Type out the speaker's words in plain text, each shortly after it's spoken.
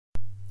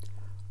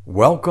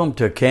Welcome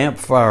to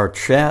Campfire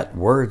Chat,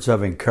 Words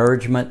of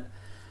Encouragement.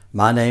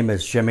 My name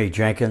is Jimmy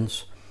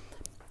Jenkins,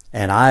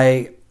 and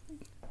I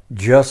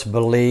just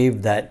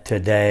believe that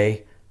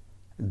today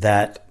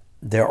that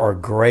there are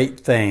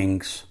great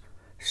things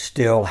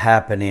still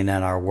happening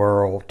in our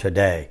world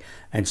today.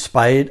 In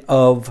spite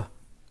of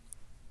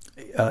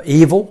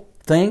evil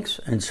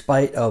things, in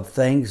spite of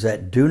things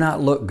that do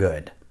not look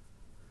good,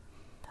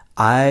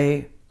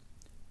 I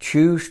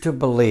choose to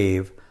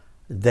believe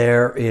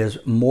there is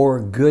more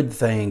good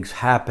things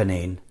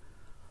happening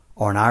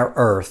on our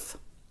earth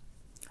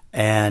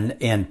and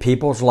in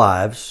people's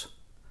lives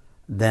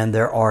than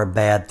there are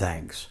bad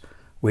things.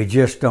 We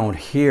just don't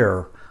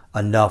hear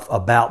enough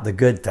about the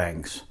good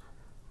things.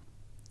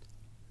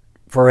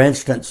 For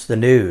instance, the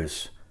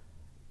news.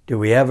 Do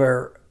we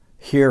ever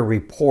hear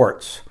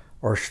reports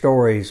or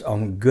stories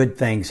on good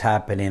things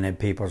happening in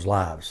people's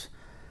lives?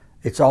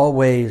 It's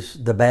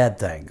always the bad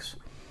things.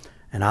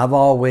 And I've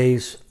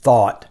always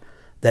thought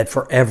that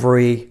for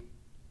every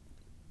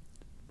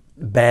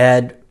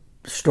bad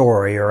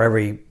story, or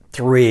every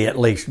 3 at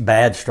least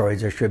bad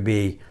stories, there should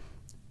be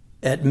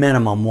at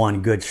minimum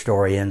 1 good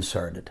story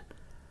inserted.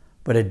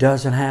 But it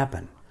doesn't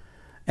happen.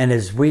 And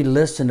as we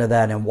listen to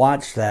that and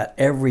watch that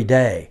every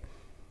day,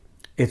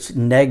 it's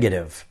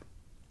negative.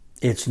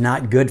 It's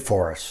not good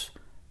for us.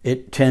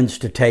 It tends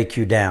to take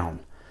you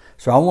down.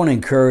 So I want to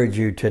encourage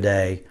you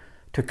today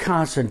to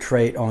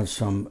concentrate on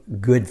some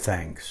good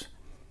things.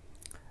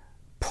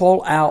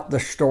 Pull out the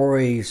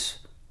stories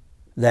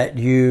that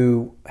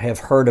you have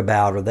heard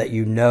about or that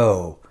you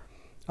know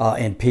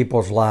in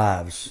people's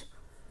lives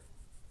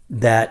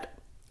that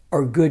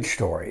are good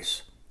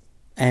stories,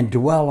 and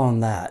dwell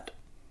on that,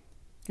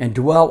 and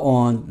dwell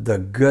on the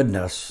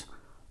goodness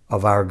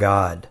of our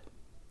God.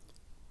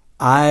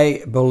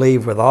 I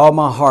believe with all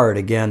my heart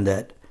again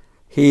that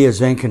He is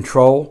in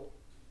control,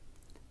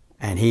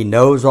 and He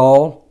knows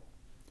all,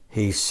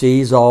 He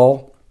sees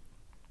all,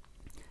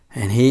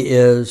 and He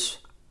is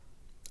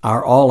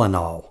our all in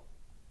all,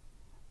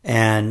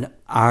 and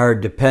our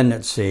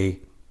dependency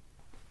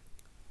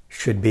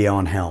should be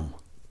on Him.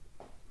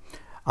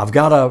 I've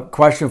got a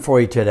question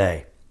for you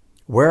today.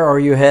 Where are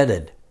you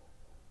headed?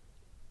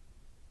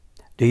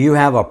 Do you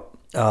have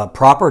a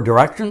proper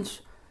directions?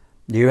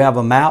 Do you have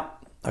a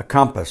map, a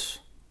compass,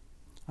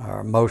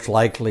 or most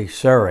likely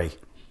Siri?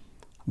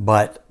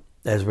 But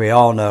as we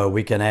all know,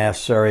 we can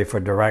ask Siri for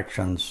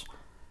directions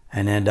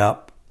and end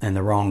up in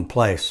the wrong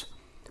place.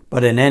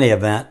 But in any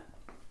event,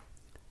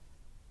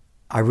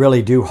 I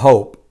really do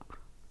hope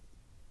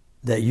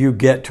that you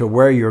get to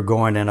where you're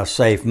going in a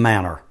safe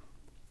manner.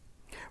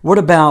 What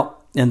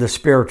about in the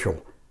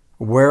spiritual?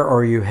 Where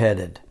are you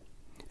headed?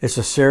 It's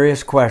a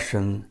serious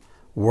question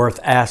worth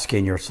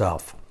asking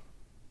yourself.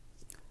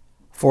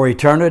 For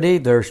eternity,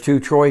 there's 2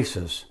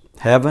 choices,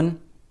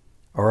 heaven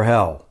or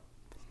hell.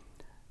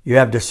 You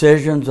have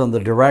decisions on the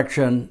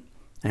direction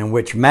and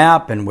which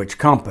map and which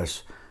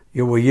compass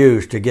you will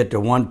use to get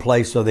to one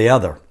place or the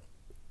other.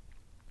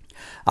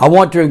 I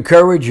want to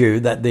encourage you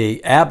that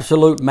the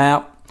absolute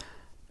map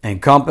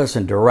and compass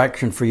and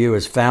direction for you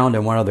is found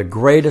in one of the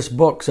greatest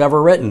books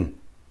ever written,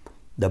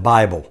 the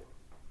Bible.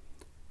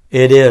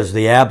 It is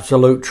the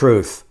absolute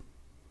truth.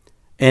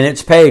 In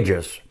its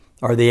pages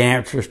are the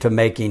answers to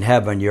making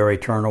heaven your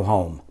eternal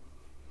home.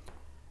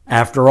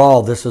 After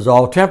all, this is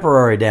all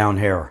temporary down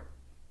here.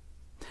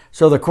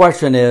 So the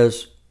question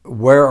is,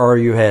 where are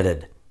you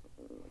headed?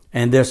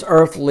 In this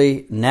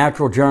earthly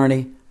natural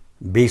journey,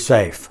 be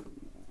safe.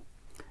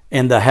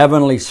 In the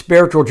heavenly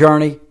spiritual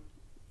journey,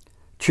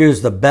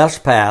 choose the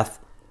best path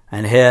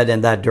and head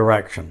in that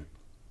direction.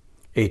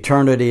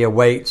 Eternity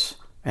awaits,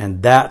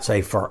 and that's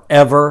a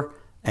forever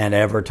and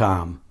ever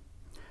time.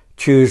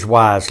 Choose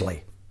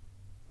wisely.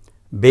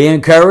 Be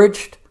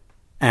encouraged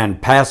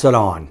and pass it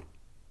on.